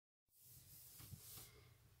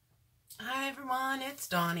everyone, it's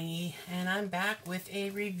Donnie, and I'm back with a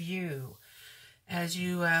review. As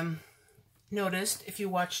you noticed, if you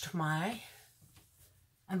watched my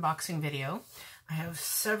unboxing video, I have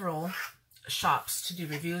several shops to do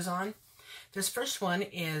reviews on. This first one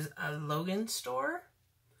is a Logan store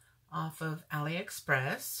off of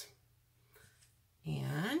AliExpress,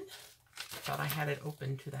 and I thought I had it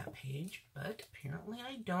open to that page, but apparently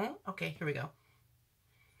I don't. Okay, here we go.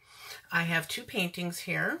 I have two paintings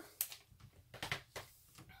here.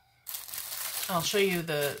 I'll show you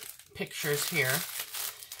the pictures here.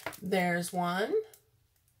 There's one,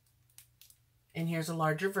 and here's a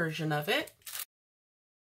larger version of it.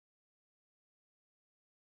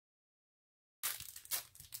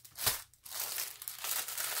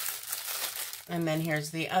 And then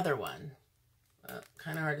here's the other one.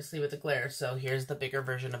 Kind of hard to see with the glare, so here's the bigger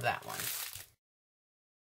version of that one.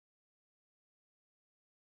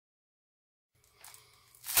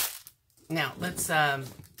 Now, let's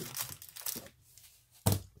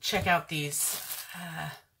check out these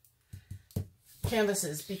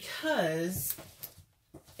canvases, because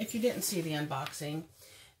if you didn't see the unboxing,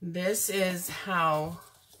 this is how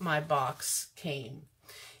my box came.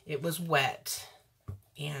 It was wet,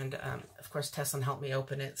 and of course Tesla helped me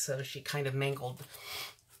open it, so she kind of mangled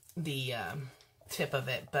the tip of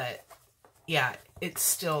it, but yeah, it's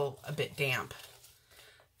still a bit damp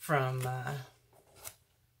from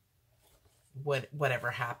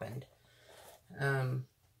whatever happened.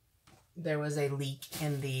 There was a leak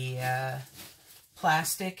in the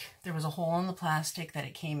plastic. There was a hole in the plastic that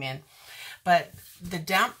it came in, but the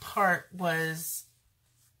damp part was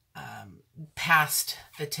past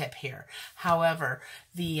the tip here. However,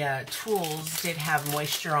 the tools did have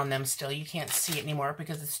moisture on them still. You can't see it anymore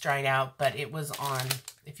because it's dried out, but it was on.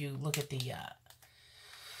 If you look at the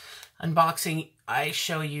unboxing, I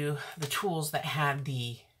show you the tools that had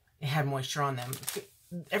it had moisture on them.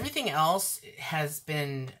 Everything else has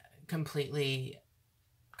been completely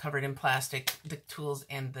covered in plastic, the tools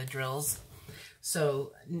and the drills.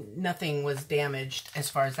 So nothing was damaged as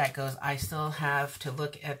far as that goes. I still have to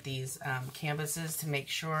look at these canvases to make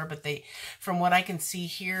sure, but from what I can see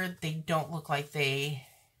here, they don't look like the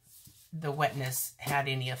wetness had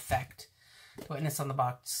any effect. The wetness on the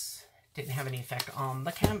box didn't have any effect on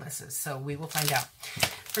the canvases, so we will find out.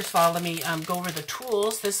 First of all, let me go over the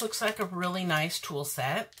tools. This looks like a really nice tool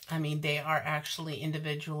set. I mean, they are actually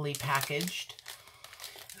individually packaged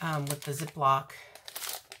with the Ziploc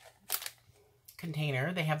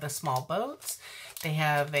container. They have the small boats. They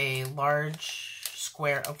have a large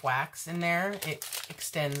square of wax in there. It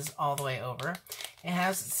extends all the way over. It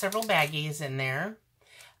has several baggies in there.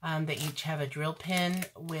 They each have a drill pin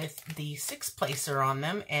with the 6-placer on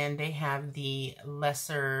them, and they have the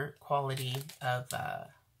lesser quality of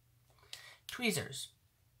tweezers.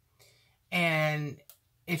 And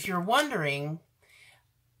if you're wondering,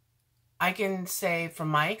 I can say from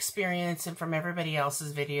my experience and from everybody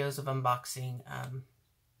else's videos of unboxing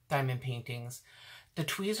diamond paintings, the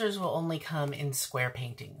tweezers will only come in square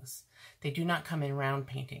paintings. They do not come in round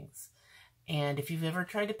paintings. And if you've ever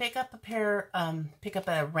tried to pick up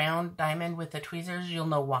a round diamond with the tweezers, you'll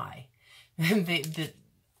know why.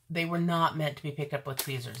 They were not meant to be picked up with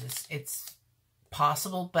tweezers. It's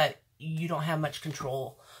possible, but you don't have much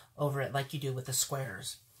control over it like you do with the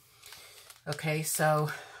squares. Okay, so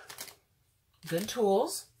good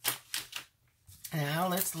tools. Now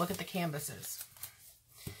let's look at the canvases.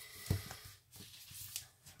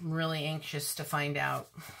 I'm really anxious to find out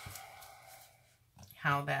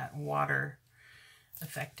how that water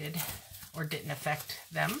affected or didn't affect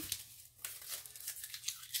them.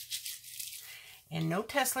 And no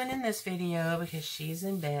Tesla in this video because she's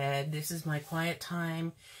in bed. This is my quiet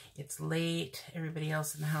time. It's late. Everybody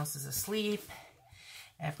else in the house is asleep.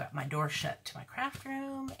 I've got my door shut to my craft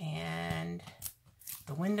room and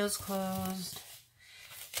the windows closed.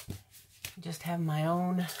 Just have my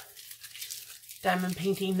own diamond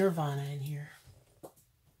painting nirvana in here.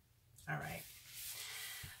 All right.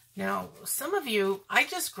 Now, some of you, I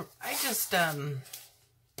just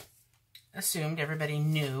assumed everybody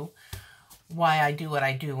knew why I do what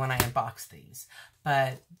I do when I unbox these.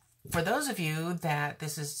 But for those of you that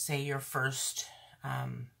this is, say, your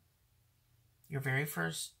very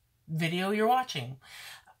first video you're watching,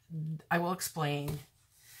 I will explain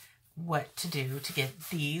what to do to get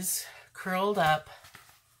these curled up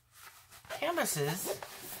canvases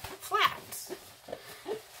flat.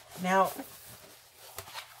 Now,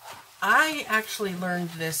 I actually learned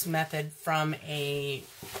this method from a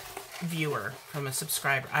viewer, from a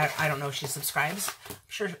subscriber. I don't know if she subscribes.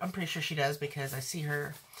 I'm pretty sure she does because I see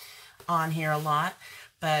her on here a lot.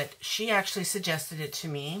 But she actually suggested it to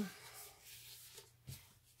me.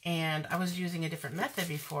 And I was using a different method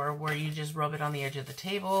before where you just rub it on the edge of the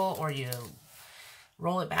table or you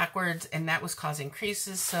roll it backwards, and that was causing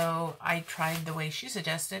creases. So I tried the way she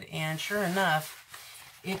suggested, and sure enough,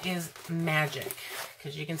 it is magic,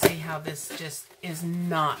 because you can see how this just is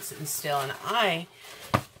not sitting still. And I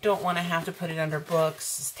don't want to have to put it under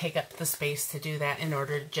books, take up the space to do that in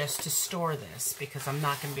order just to store this, because I'm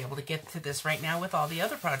not going to be able to get to this right now with all the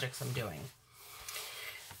other projects I'm doing.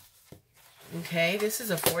 Okay, this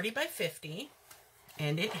is a 40 by 50,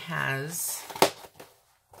 and it has,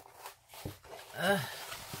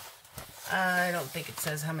 I don't think it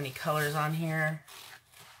says how many colors on here.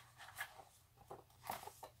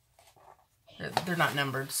 They're not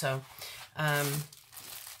numbered, so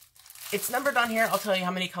it's numbered on here. I'll tell you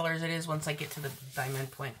how many colors it is once I get to the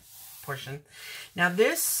diamond point portion. Now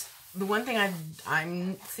this, the one thing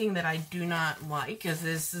I'm seeing that I do not like is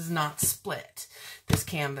this is not split, this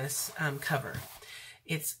canvas cover.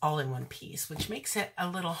 It's all in one piece, which makes it a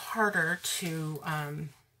little harder to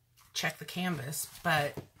check the canvas,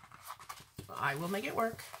 but I will make it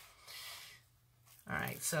work. All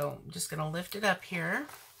right, so I'm just gonna lift it up here.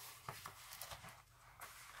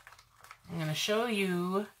 I'm gonna show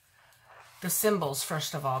you the symbols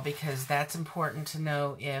first of all, because that's important to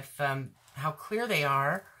know if how clear they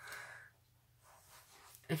are,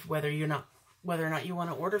 if whether or not you want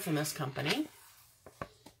to order from this company.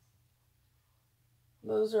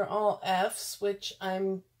 Those are all F's, which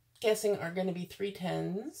I'm guessing are going to be 3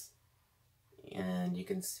 10s, and you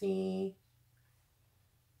can see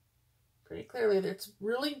pretty clearly that it's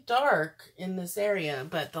really dark in this area,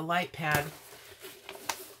 but the light pad,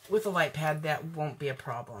 with a light pad, that won't be a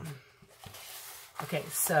problem. Okay,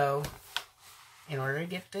 so in order to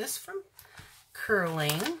get this from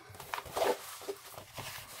curling,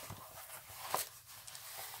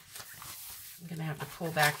 I'm going to have to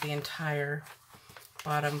pull back the entire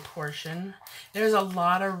bottom portion. There's a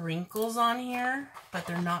lot of wrinkles on here, but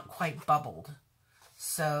they're not quite bubbled,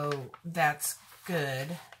 so that's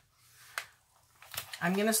good.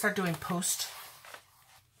 I'm going to start doing post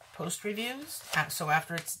reviews, so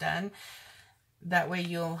after it's done, that way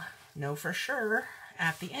you'll know for sure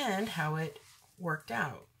at the end how it worked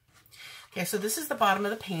out. Okay, so this is the bottom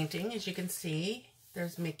of the painting. As you can see,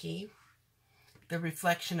 there's Mickey, the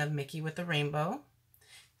reflection of Mickey with the rainbow.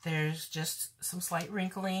 There's just some slight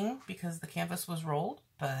wrinkling because the canvas was rolled,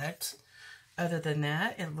 but other than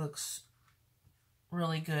that, it looks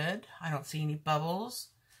really good. I don't see any bubbles.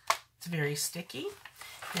 It's very sticky.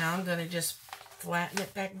 Now I'm going to just flatten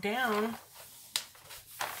it back down.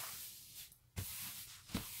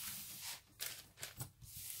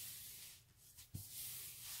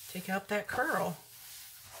 Take out that curl.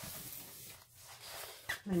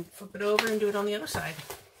 And flip it over and do it on the other side.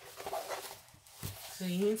 So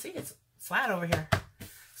you can see it's flat over here.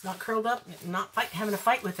 It's not curled up, not having a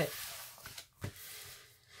fight with it.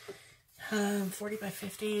 40 by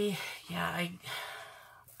 50, yeah,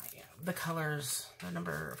 the colors, the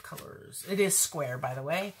number of colors. It is square, by the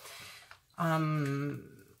way. A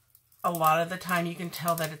lot of the time you can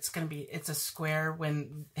tell that it's a square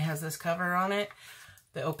when it has this cover on it,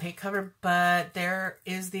 the opaque cover, but there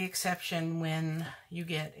is the exception when you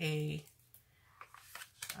get a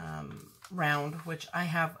round, which I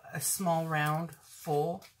have a small round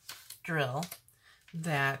full drill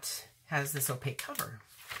that has this opaque cover.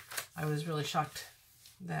 I was really shocked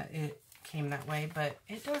that it came that way, but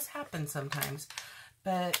it does happen sometimes.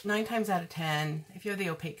 But 9 times out of 10, if you have the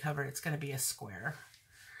opaque cover, it's going to be a square.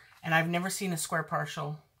 And I've never seen a square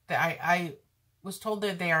partial. I was told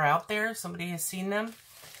that they are out there. Somebody has seen them,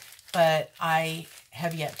 but I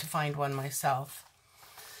have yet to find one myself.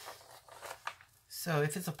 So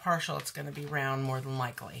if it's a partial, it's going to be round more than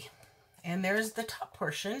likely. And there's the top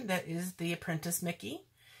portion that is the Apprentice Mickey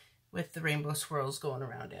with the rainbow swirls going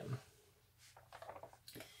around him.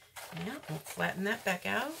 Yeah, we'll flatten that back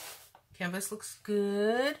out. Canvas looks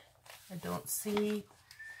good. I don't see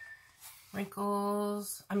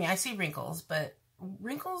wrinkles. I mean, I see wrinkles, but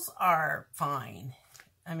wrinkles are fine.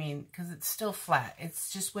 I mean, because it's still flat.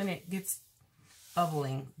 It's just when it gets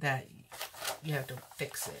bubbling that you have to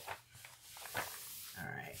fix it. All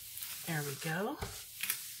right, there we go.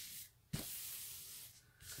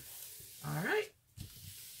 All right.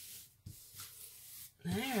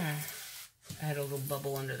 There. I had a little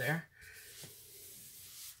bubble under there.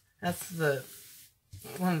 That's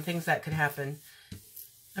one of the things that could happen.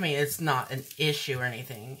 I mean, it's not an issue or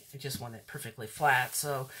anything. I just want it perfectly flat.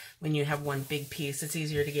 So when you have one big piece, it's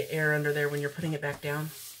easier to get air under there when you're putting it back down.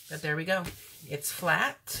 But there we go. It's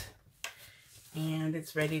flat. And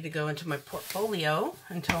it's ready to go into my portfolio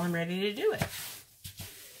until I'm ready to do it.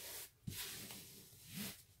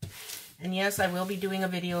 And yes, I will be doing a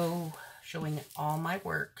video showing all my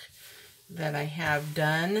work that I have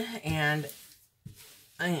done and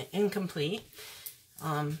incomplete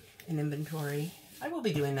in inventory. I will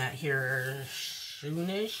be doing that here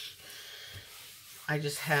soonish. I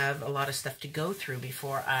just have a lot of stuff to go through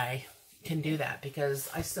before I can do that, because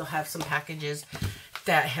I still have some packages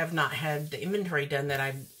that have not had the inventory done that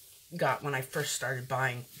I got when I first started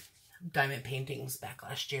buying diamond paintings back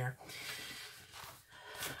last year.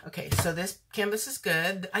 Okay, so this canvas is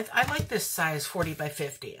good. I like this size 40 by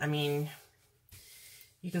 50. I mean,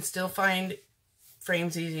 you can still find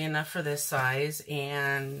frames easy enough for this size,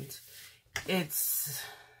 and it's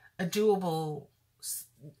a doable,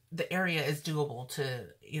 the area is doable to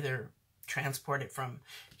either transport it from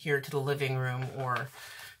here to the living room or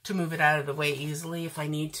to move it out of the way easily if I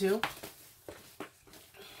need to.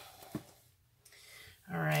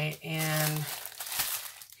 All right, and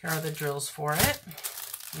here are the drills for it.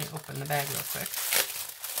 Let me open the bag real quick.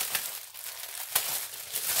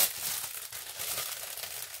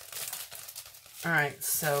 All right,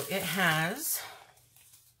 so it has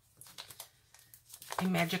a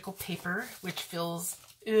magical paper, which feels,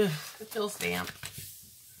 it feels damp.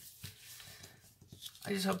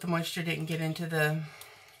 I just hope the moisture didn't get into the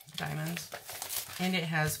diamonds. And it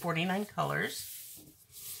has 49 colors.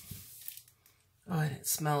 Oh, and it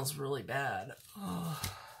smells really bad. Oh.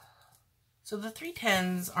 So the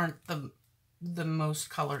 310s aren't the most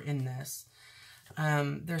color in this.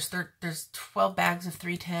 There's 12 bags of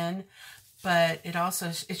 310, but it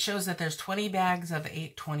shows that there's 20 bags of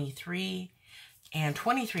 823 and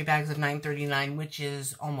 23 bags of 939, which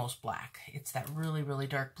is almost black. It's that really, really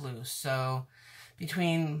dark blue. So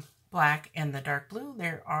between black and the dark blue,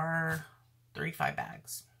 there are 35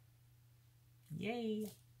 bags.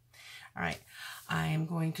 Yay. All right, I'm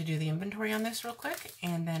going to do the inventory on this real quick,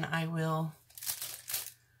 and then I will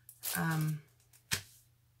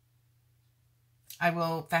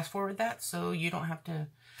fast forward that so you don't have to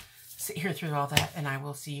sit here through all that, and I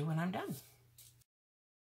will see you when I'm done.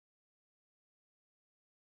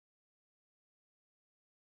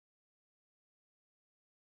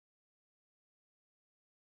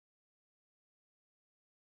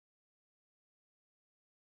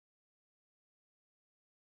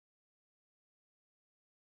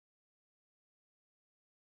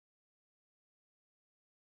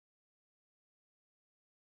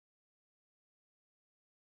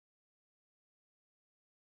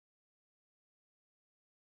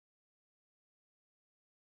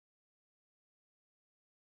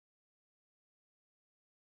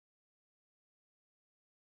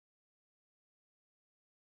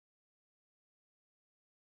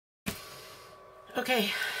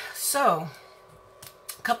 Okay, so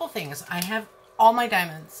a couple things. I have all my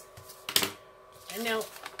diamonds. And now,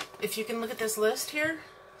 if you can look at this list here,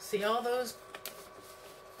 see all those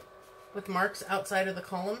with marks outside of the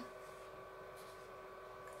column?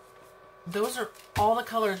 Those are all the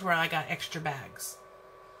colors where I got extra bags.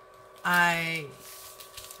 I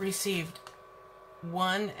received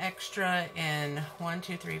one extra in 1,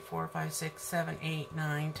 2, 3, 4, 5, 6, 7, 8,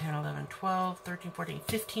 9, 10, 11, 12, 13, 14,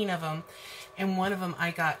 15 of them. And one of them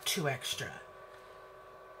I got 2 extra.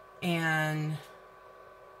 And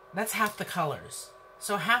that's half the colors.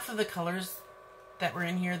 So half of the colors that were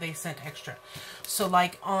in here, they sent extra. So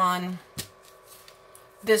like on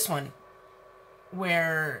this one,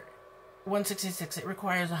 where 166, it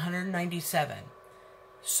requires 197.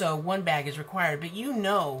 So one bag is required, but you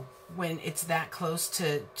know when it's that close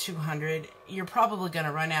to 200, you're probably going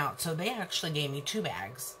to run out. So they actually gave me 2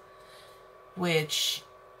 bags, which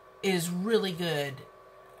is really good,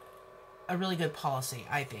 a really good policy,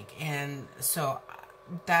 I think. And so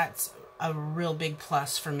that's a real big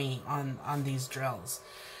plus for me on these drills.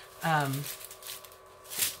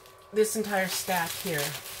 This entire stack here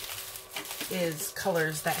is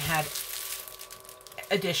colors that had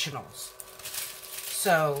additionals.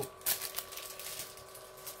 So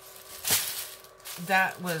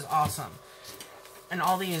that was awesome. And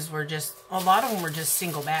all these were just, a lot of them were just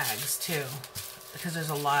single bags too, because there's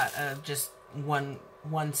a lot of just one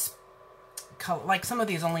color. Like some of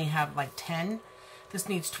these only have like 10. This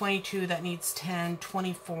needs 22, that needs 10,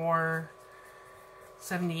 24,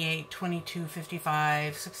 78, 22,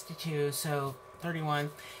 55, 62, so 31.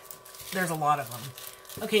 There's a lot of them.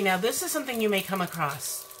 Okay, now this is something you may come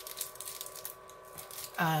across.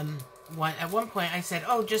 At one point I said,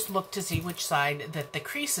 oh, just look to see which side that the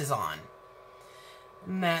crease is on.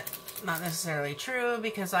 And that's not necessarily true,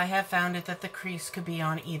 because I have found it that the crease could be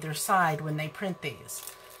on either side when they print these.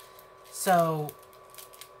 So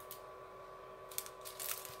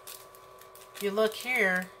if you look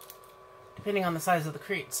here, depending on the size of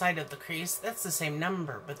the side of the crease, that's the same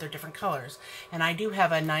number, but they're different colors. And I do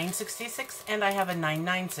have a 966 and I have a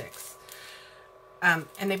 996. And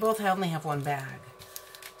they both only have one bag.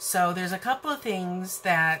 So there's a couple of things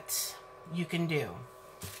that you can do.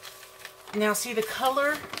 Now see the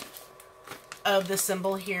color of the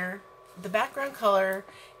symbol here? The background color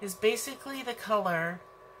is basically the color,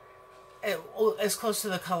 as close to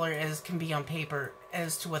the color as can be on paper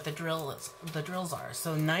as to what the drills are.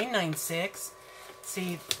 So 996,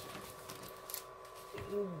 see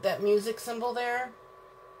that music symbol there?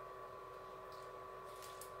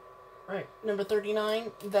 Right, number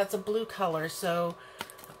 39, that's a blue color, so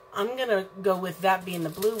I'm gonna go with that being the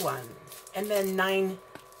blue one. And then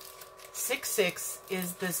 966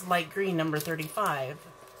 is this light green, number 35.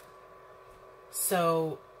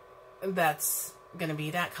 So that's gonna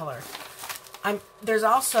be that color. There's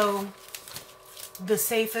also, the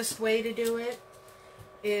safest way to do it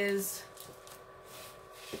is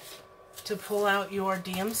to pull out your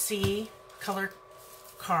DMC color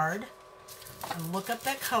card and look up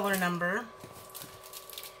that color number.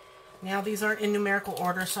 Now these aren't in numerical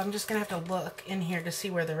order, so I'm just gonna have to look in here to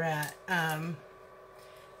see where they're at.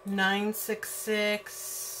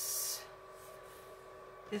 966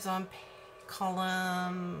 is on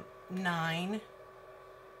column 9.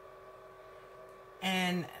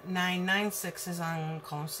 And 996 is on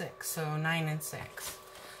column 6, so 9 and 6.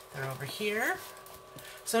 They're over here.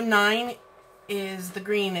 So 9 is the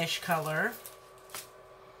greenish color.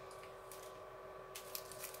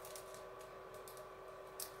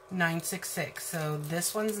 .966. So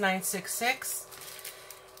this one's 966,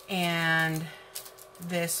 and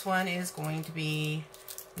this one is going to be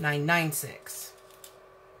 996.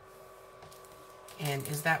 And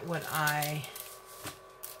is that what I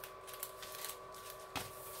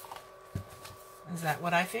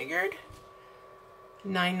figured?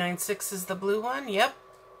 996 is the blue one, yep,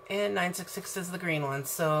 and 966 is the green one.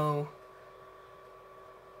 So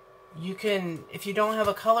you can, if you don't have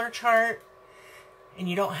a color chart and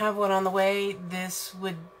you don't have one on the way, this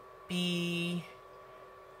would be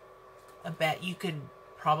a bet you could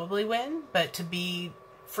probably win. But to be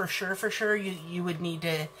for sure, you would need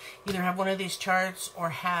to either have one of these charts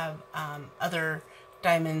or have other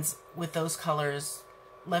diamonds with those colors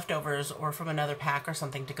leftovers or from another pack or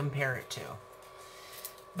something to compare it to.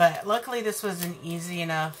 But luckily this was an easy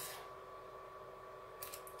enough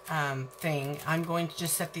thing. I'm going to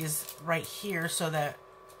just set these right here so that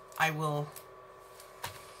I will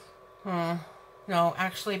no,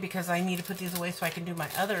 actually, because I need to put these away so I can do my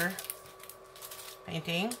other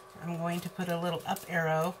painting, I'm going to put a little up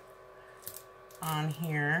arrow on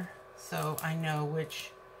here so I know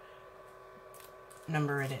which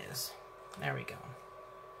number it is. There we go.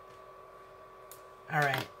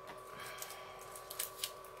 Alright.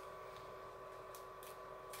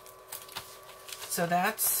 So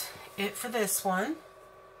that's it for this one.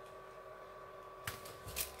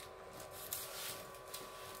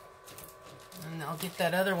 And I'll get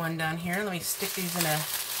that other one down here. Let me stick these in a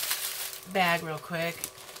bag real quick.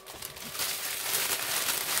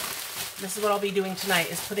 This is what I'll be doing tonight,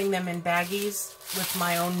 is putting them in baggies with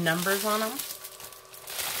my own numbers on them.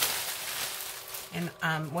 And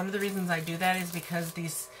one of the reasons I do that is because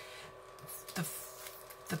the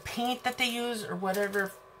paint that they use or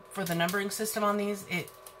whatever for the numbering system on these, it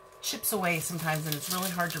chips away sometimes and it's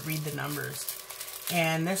really hard to read the numbers.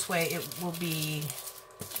 And this way it will be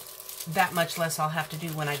that much less I'll have to do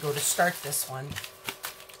when I go to start this one,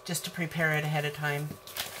 just to prepare it ahead of time.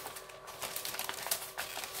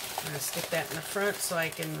 I'm going to stick that in the front so I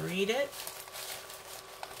can read it.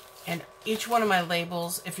 And each one of my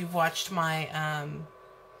labels, if you've watched my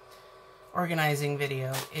organizing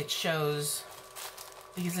video, it shows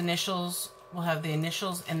these initials will have the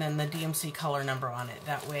initials and then the DMC color number on it.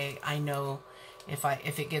 That way I know if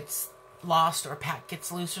it gets lost or pack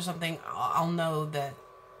gets loose or something, I'll know that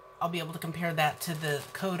I'll be able to compare that to the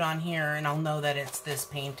code on here and I'll know that it's this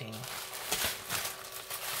painting.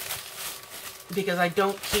 Because I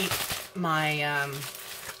don't keep my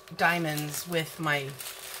diamonds with my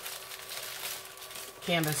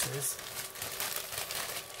canvases.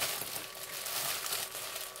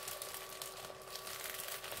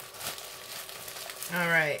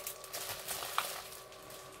 Alright.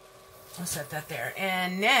 I'll set that there.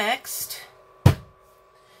 And next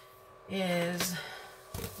is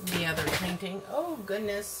the other painting. Oh,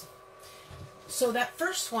 goodness. So that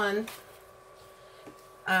first one,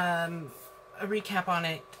 a recap on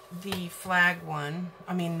it, the flag one,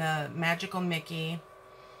 I mean the Magical Mickey,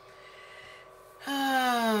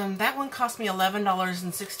 That one cost me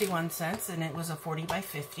 $11.61, and it was a 40 by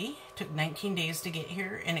 50. Took 19 days to get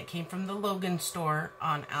here, and it came from the Logan store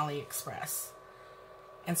on AliExpress.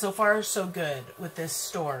 And so far, so good with this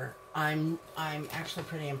store. I'm actually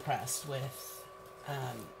pretty impressed with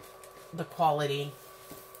the quality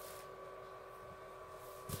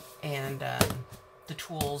and the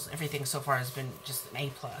tools. Everything so far has been just an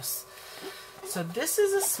A+. So this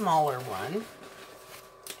is a smaller one.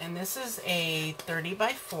 And this is a 30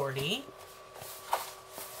 by 40.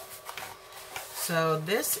 So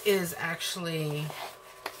this is actually,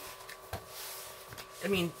 I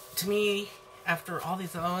mean, to me, after all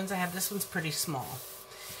these other ones I have, this one's pretty small.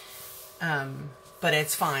 But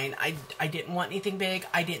it's fine. I didn't want anything big.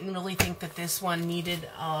 I didn't really think that this one needed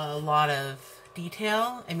a lot of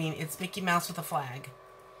detail. I mean, it's Mickey Mouse with a flag.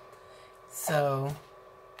 So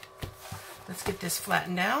let's get this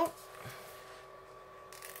flattened out.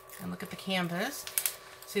 And look at the canvas.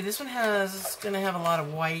 See, this one is going to have a lot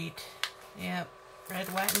of white. Yep, red,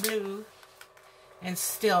 white, and blue. And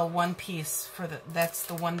still one piece for the, that's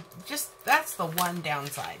the one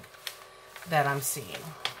downside that I'm seeing.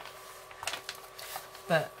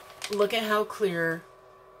 But look at how clear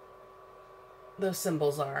those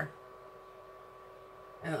symbols are.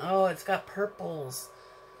 And oh, it's got purples.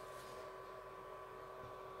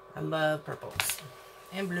 I love purples.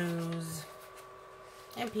 And blues.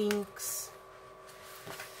 And pinks.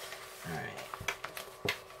 Alright.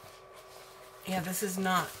 Yeah, this is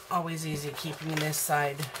not always easy keeping this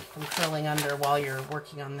side from curling under while you're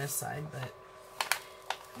working on this side, but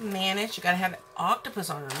manage. You gotta have octopus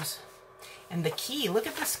arms. And the key, look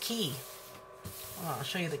at this key. Oh, I'll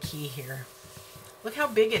show you the key here. Look how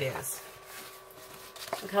big it is.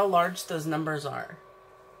 Look how large those numbers are.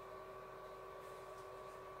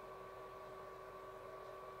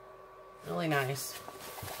 Really nice.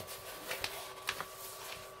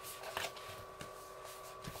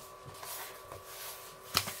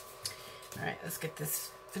 Alright, let's get this,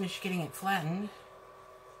 finish getting it flattened.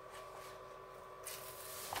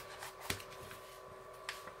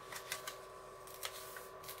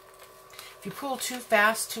 If you pull too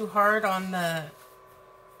fast, too hard on the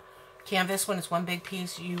canvas when it's one big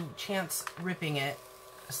piece, you chance ripping it.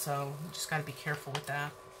 So, you just got to be careful with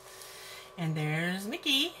that. And there's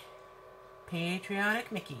Mickey.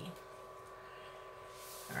 Patriotic Mickey.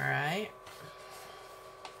 Alright.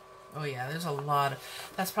 Oh yeah, there's a lot of,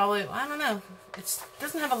 that's probably, I don't know, it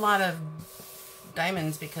doesn't have a lot of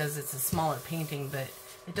diamonds because it's a smaller painting, but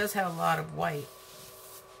it does have a lot of white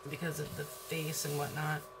because of the face and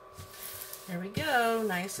whatnot. There we go,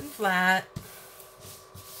 nice and flat.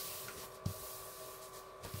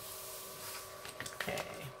 Okay.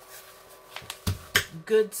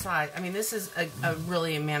 Good size. I mean, this is a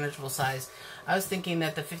really manageable size. I was thinking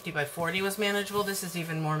that the 50 by 40 was manageable. This is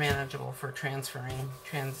even more manageable for transferring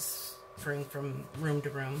from room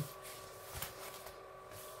to room.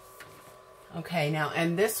 Okay, now,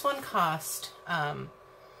 and this one cost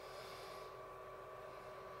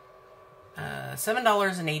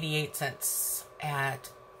 $7.88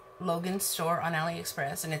 at Logan's store on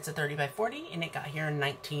AliExpress, and it's a 30 by 40, and it got here in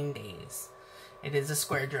 19 days. It is a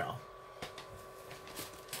square drill.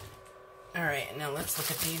 Alright, now let's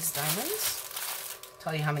look at these diamonds.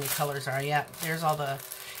 Tell you how many colors are. Yeah, there's all the,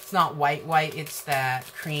 it's not white, it's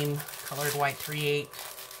that cream colored white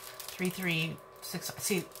 38336.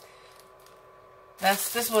 See,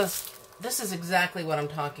 this is exactly what I'm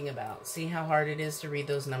talking about. See how hard it is to read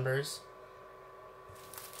those numbers?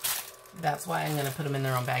 That's why I'm going to put them in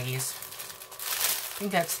their own baggies. I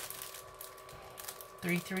think that's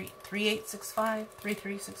 3865,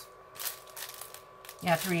 336.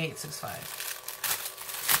 Yeah, 3865.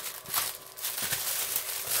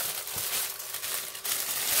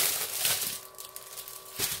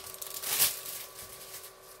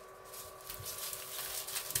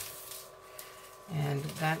 And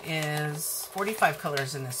that is 45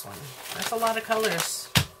 colors in this one. That's a lot of colors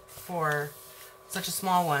for such a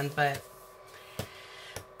small one, but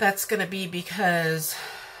that's going to be because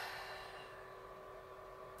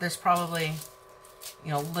there's probably,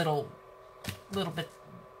 you know, little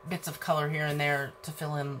bits of color here and there to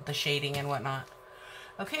fill in the shading and whatnot.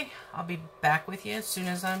 Okay, I'll be back with you as soon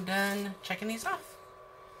as I'm done checking these off.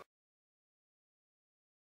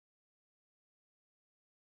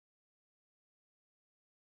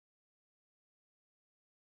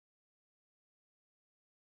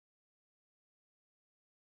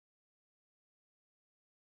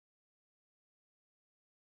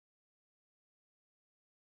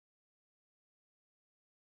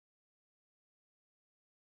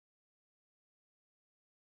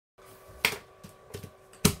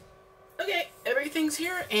 Okay, everybody. everything's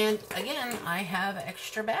here, and again, I have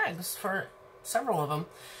extra bags for several of them.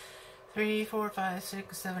 3, 4, 5,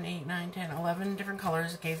 6, 7, 8, 9, 10, 11 different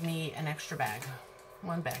colors. It gave me an extra bag.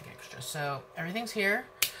 One bag extra. So everything's here.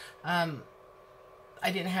 I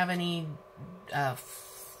didn't have any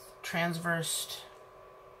transversed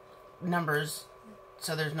numbers,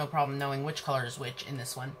 so there's no problem knowing which color is which in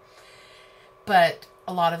this one. But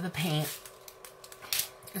a lot of the paint,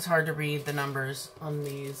 it's hard to read the numbers on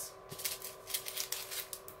these.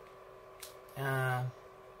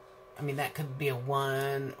 I mean, that could be a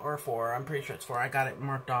 1 or a 4. I'm pretty sure it's 4. I got it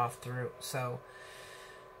marked off through, so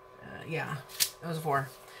yeah, it was a 4.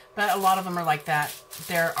 But a lot of them are like that.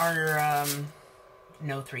 There are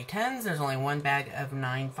no 310s. There's only one bag of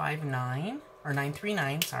 959, or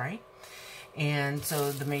 939, sorry. And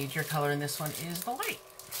so the major color in this one is the white.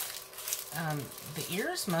 The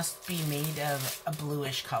ears must be made of a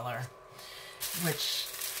bluish color, which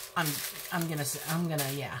I'm gonna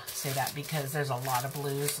say that because there's a lot of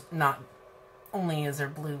blues. Not only is there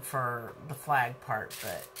blue for the flag part,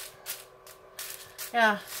 but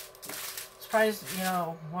yeah, surprised, you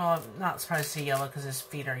know, well, I'm not surprised to see yellow because his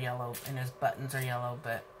feet are yellow and his buttons are yellow,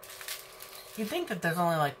 but you'd think that there's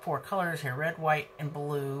only like 4 colors here: red, white, and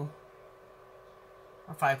blue,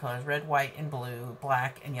 or 5 colors: red, white, and blue,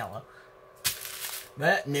 black, and yellow.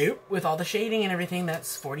 But nope, with all the shading and everything,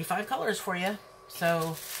 that's 45 colors for you.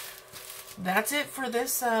 So that's it for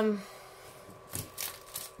this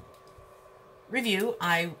review.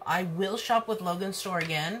 I will shop with Logan store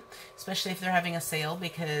again, especially if they're having a sale,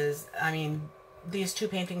 because I mean, these 2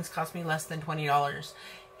 paintings cost me less than $20,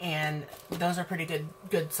 and those are pretty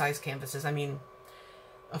good size canvases. I mean,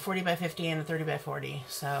 a 40 by 50 and a 30 by 40,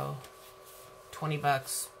 so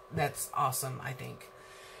 $20. That's awesome, I think.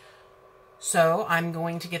 So I'm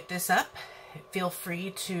going to get this up. Feel free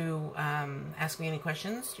to ask me any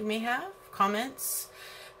questions you may have, comments,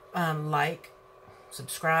 like,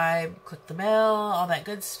 subscribe, click the bell, all that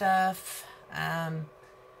good stuff.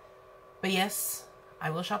 But yes, I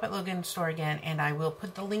will shop at Logan store again, and I will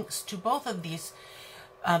put the links to both of these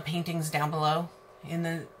paintings down below in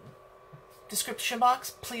the description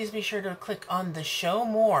box. Please be sure to click on the Show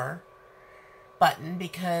More button,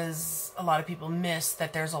 because a lot of people miss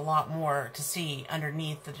that there's a lot more to see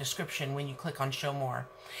underneath the description when you click on Show More.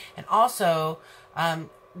 And also,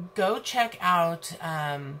 go check out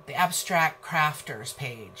the Abstract Crafters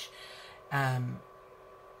page.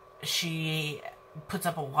 She puts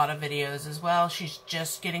up a lot of videos as well. She's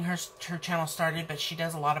just getting her channel started, but she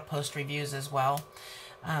does a lot of post reviews as well.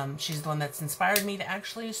 She's the one that's inspired me to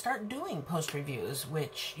actually start doing post reviews,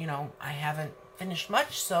 which, you know, I haven't finished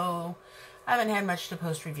much, so I haven't had much to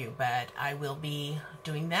post review, but I will be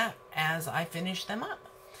doing that as I finish them up.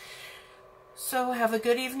 So have a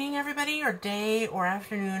good evening, everybody, or day, or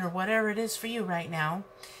afternoon, or whatever it is for you right now.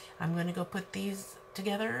 I'm going to go put these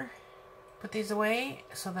together, put these away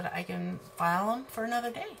so that I can file them for another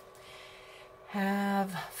day.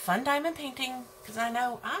 Have fun diamond painting, because I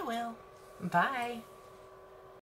know I will. Bye.